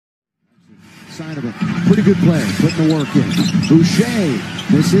sign of a pretty good player, putting the work in. Boucher,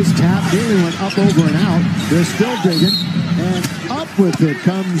 this is tap, nearly went up, over, and out. They're still digging, and up with it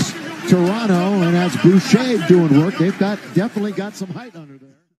comes Toronto, and that's Boucher doing work. They've definitely got some height under there.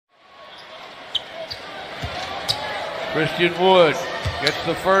 Christian Wood gets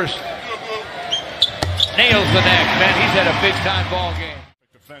the first, nails the next. Man, he's had a big-time ball game.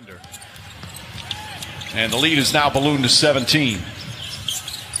 Defender. And the lead is now ballooned to 17.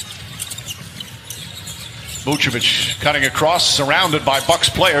 Vucevic cutting across, surrounded by Bucks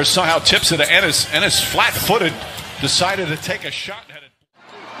players, somehow tips it to Ennis. Ennis, flat-footed, decided to take a shot.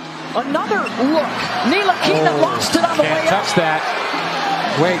 Another look. Ntilikina lost it on the way up. Can't touch that.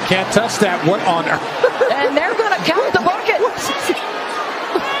 Wait, can't touch that. What on earth? And they're going to count the bucket.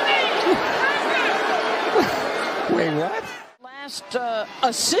 Wait, what? Last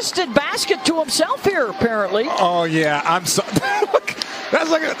assisted basket to himself here, apparently. Oh, yeah. I'm sorry.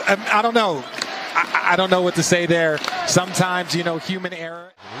 That's like, I don't know. I don't know what to say there. Sometimes, you know, human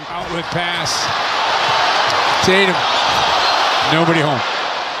error. Outlet pass. Tatum. Nobody home.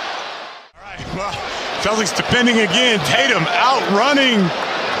 All right, well, Celtics defending again. Tatum outrunning.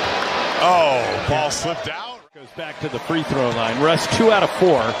 Oh, ball slipped out. Goes back to the free throw line. Russ 2 out of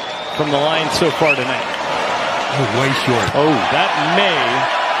 4 from the line so far tonight. Oh, way short. Oh, that may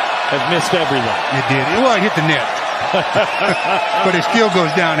have missed everything. It did. Well, it hit the net. But it still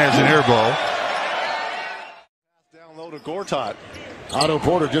goes down as an air ball. Down low to Gortat. Otto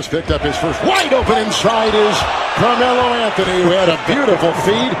Porter just picked up his first. Wide open inside is Carmelo Anthony, who had a beautiful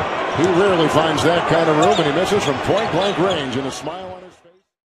feed. He rarely finds that kind of room, and he misses from point-blank range, and a smile on his face.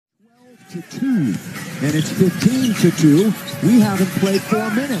 12-2, and it's 15-2. We haven't played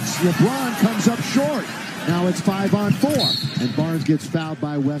 4 minutes. LeBron comes up short. Now it's 5-on-4, and Barnes gets fouled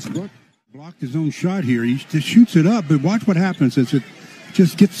by Westbrook. Blocked his own shot here. He just shoots it up, but watch what happens as it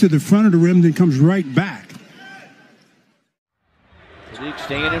just gets to the front of the rim, then comes right back. Sadiq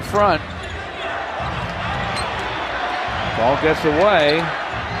staying in front. Ball gets away.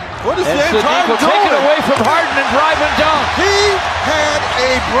 What is Sadiq will take it away from Harden and drive and dunk. He had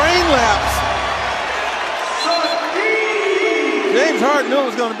a brain lapse. James Harden knew it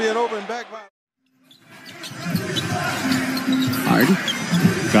was going to be an open back. Harden.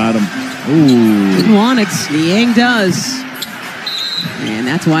 Got him. Ooh. Didn't want it. Niang does. And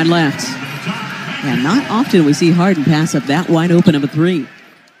that's wide left. And not often we see Harden pass up that wide open of a 3. Good.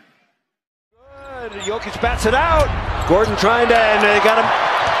 Jokic bats it out. Gordon trying to, and they got him.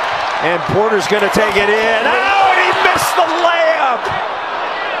 And Porter's going to take it in. Oh, and he missed the layup.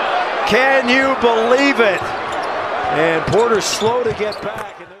 Can you believe it? And Porter's slow to get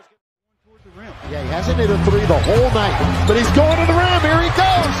back. Yeah, he hasn't hit a 3 the whole night, but he's going to the rim. Here he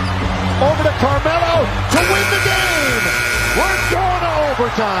goes. Over to Carmelo to win the game. We're going to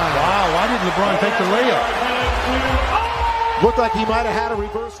overtime. Wow, why did LeBron take the layup? Looked like he might have had a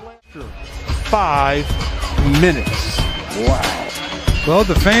reverse layup. 5 minutes. Wow. Well,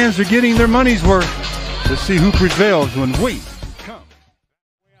 the fans are getting their money's worth. Let's see who prevails when we come.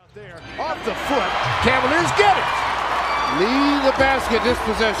 Way out there, off the foot. Cavaliers get it. Lead the basket this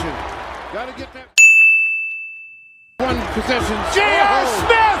possession. Got to get that one possession. J.R.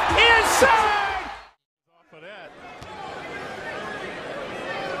 Smith inside. Off of that.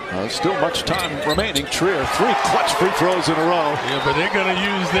 Still much time remaining. Trier, 3 clutch free throws in a row. Yeah, but they're going to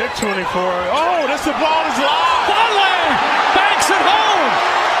use their 24. Oh, that's the ball is live. Conley banks it home.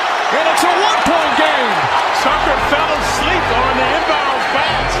 And it's a 1-point game. Tucker fell asleep on the inbound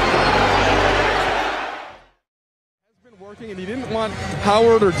pass. And he didn't want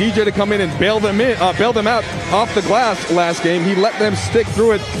Howard or DJ to come in and bail them out off the glass last game. He let them stick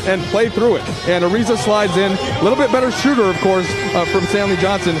through it and play through it. And Ariza slides in, a little bit better shooter, of course, from Stanley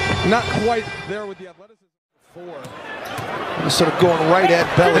Johnson. Not quite there with the athleticism. 4. Sort of going right at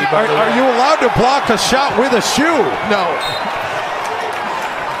belly. Are you allowed to block a shot with a shoe? No.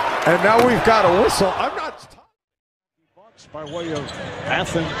 And now we've got a whistle. I'm not. Bucks by way of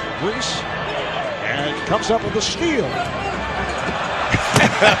Athens, Greece, and comes up with a steal. And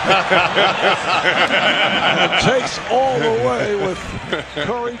takes all the way with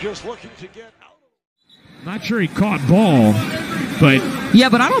Curry just looking to get out. Not sure he caught ball, but yeah,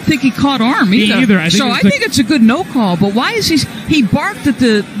 but I don't think he caught arm either. I think it's a good no call. But why is he barked at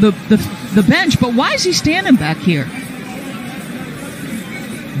the the bench? But why is he standing back here?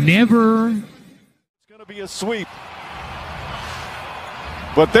 Never. It's going to be a sweep.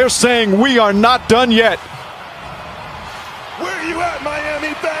 But they're saying we are not done yet. Where are you at,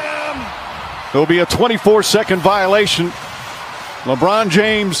 Miami? Bam! There'll be a 24-second violation. LeBron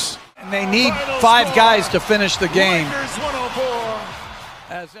James. And they need 5 guys to finish the game. Lakers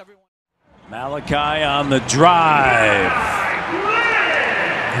 104. As everyone Malachi on the drive.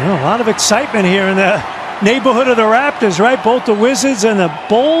 Well, a lot of excitement here in the neighborhood of the Raptors, right? Both the Wizards and the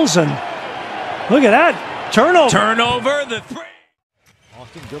Bulls, and look at that turnover. Turnover, the three.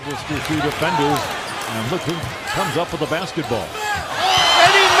 Austin dribbles through 3 defenders, and look who comes up with the basketball.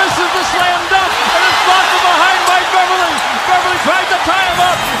 And he misses the slam dunk, and it's brought from behind by Beverly. Beverly tried to tie him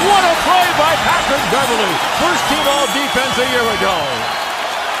up. What a play by Patrick Beverly. First team all defense a year ago.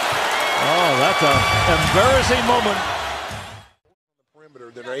 Oh, that's an embarrassing moment.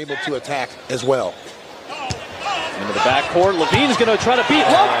 That are able to attack as well. Into the backcourt, Levine's going to try to beat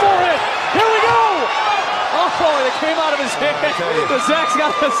Love for it. Here we go. Oh, it came out of his hand. Zach's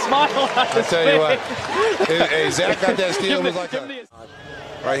got a smile on his face. I tell you what, hey, Zach got that steal. It was like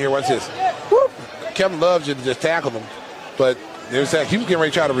right here, watch this. Kevin loves you to just tackle him, but there's Zach. He was getting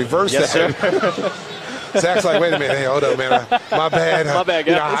ready to try to reverse that. Sir. Zach's like, wait a minute, hey, hold up, man. My bad. My bad,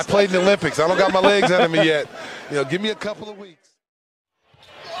 guys. You know, I played in the Olympics. I don't got my legs under me yet. Give me a couple of weeks.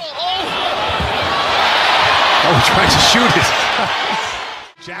 Oh, trying to shoot it.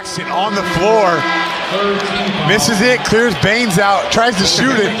 Jackson on the floor. Misses it, clears Baines out, tries to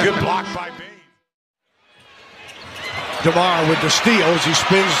shoot it. Good block by Baines. DeMar with the steal as he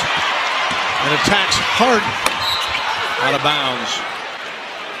spins and attacks Harden out of bounds.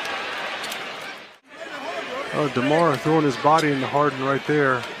 Oh, DeMar throwing his body into Harden right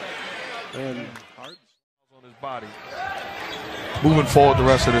there. And Harden's on his body. Moving forward the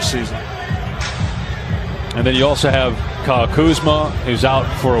rest of this season. And then you also have Kyle Kuzma, who's out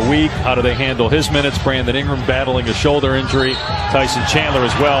for a week. How do they handle his minutes? Brandon Ingram battling a shoulder injury. Tyson Chandler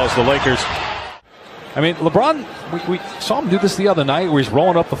as well as the Lakers. I mean, LeBron, we saw him do this the other night where he's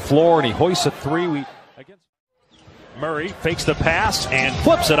rolling up the floor and he hoists a three. Murray fakes the pass and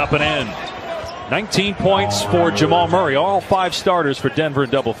flips it up and in. 19 points for Jamal Murray. All 5 starters for Denver in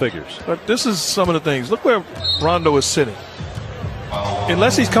double figures. But this is some of the things. Look where Rondo is sitting.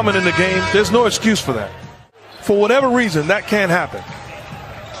 Unless he's coming in the game, there's no excuse for that. For whatever reason, that can't happen.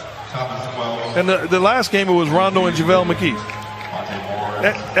 And the last game, it was Rondo and JaVale McGee.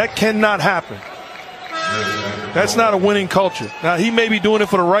 That cannot happen. That's not a winning culture. Now, he may be doing it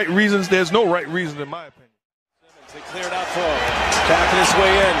for the right reasons. There's no right reason, in my opinion. They cleared out for him. Backing his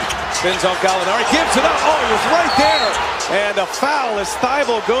way in. Spins on Gallinari. Gives it up. Oh, he was right there. And a foul as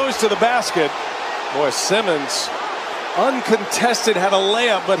Thibault goes to the basket. Boy, Simmons, uncontested, had a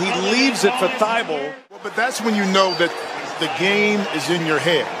layup, but he leaves it for Thibault. But that's when you know that the game is in your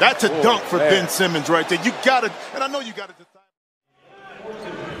head. That's a dunk for Ben Simmons right there. You got to, and I know you got to decide.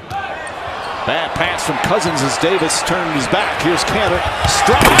 Bad pass from Cousins as Davis turned his back. Here's Cantor.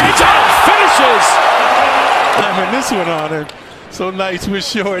 Strides out, finishes. I mean, this one on him. So nice with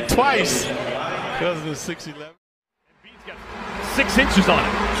short twice. Cousins 6'11". 6 inches on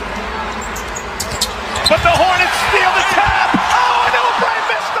it. But the Hornets steal the tap. Oh, no, Bray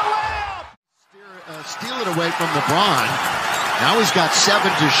missed the layup. Steal it away from LeBron. Now he's got 7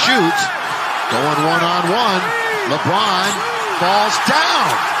 to shoot. Going one-on-one. LeBron falls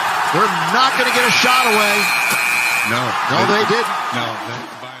down. They're not going to get a shot away. No, they didn't. No, that's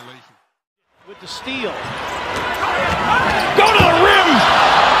a violation. With the steal. Go to the rim.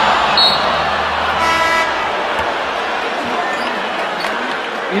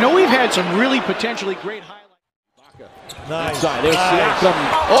 You know, we've had some really potentially great highlights. Nice. Inside. There's Siakam.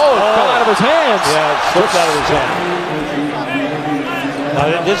 Oh, it fell out of his hands. Yeah, it slipped out of his hand.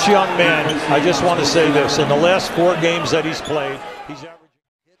 Now, this young man, I just want to say this. In the last 4 games that he's played, he's averaging.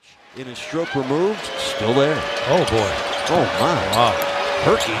 In his stroke removed, still there. Oh, boy. Oh, my. Wow.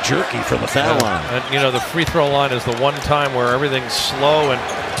 Herky-jerky from the foul line. And, you know, the free throw line is the one time where everything's slow and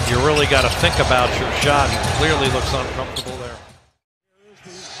you really got to think about your shot. He clearly looks uncomfortable there.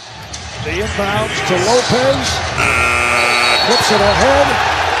 The inbounds to Lopez. Flips it ahead.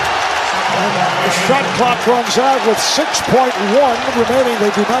 And the shot clock runs out with 6.1 remaining.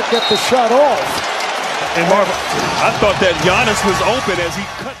 They do not get the shot off. And Marvin, I thought that Giannis was open as he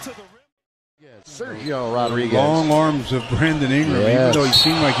cut to the rim. Sergio Rodriguez. Long arms of Brandon Ingram, even though he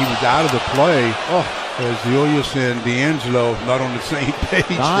seemed like he was out of the play. As Julius and D'Angelo not on the same page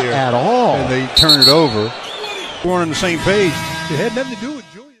Not there. at all. And they turn it over. We weren't on the same page. It had nothing to do with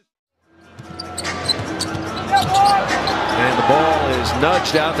Julius. And the ball is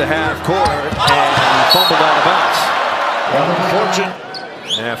nudged out to half court and fumbled out of bounds. Unfortunate.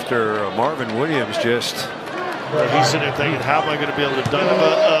 After Marvin Williams just... He's sitting there thinking, how am I going to be able to dunk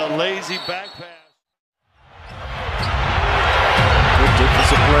a lazy back pass? Good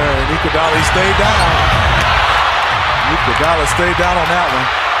defensive player, and Iguodala stayed down. Iguodala stayed down on that one.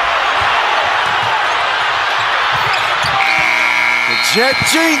 The Jet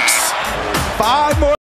Jinx. 5 more.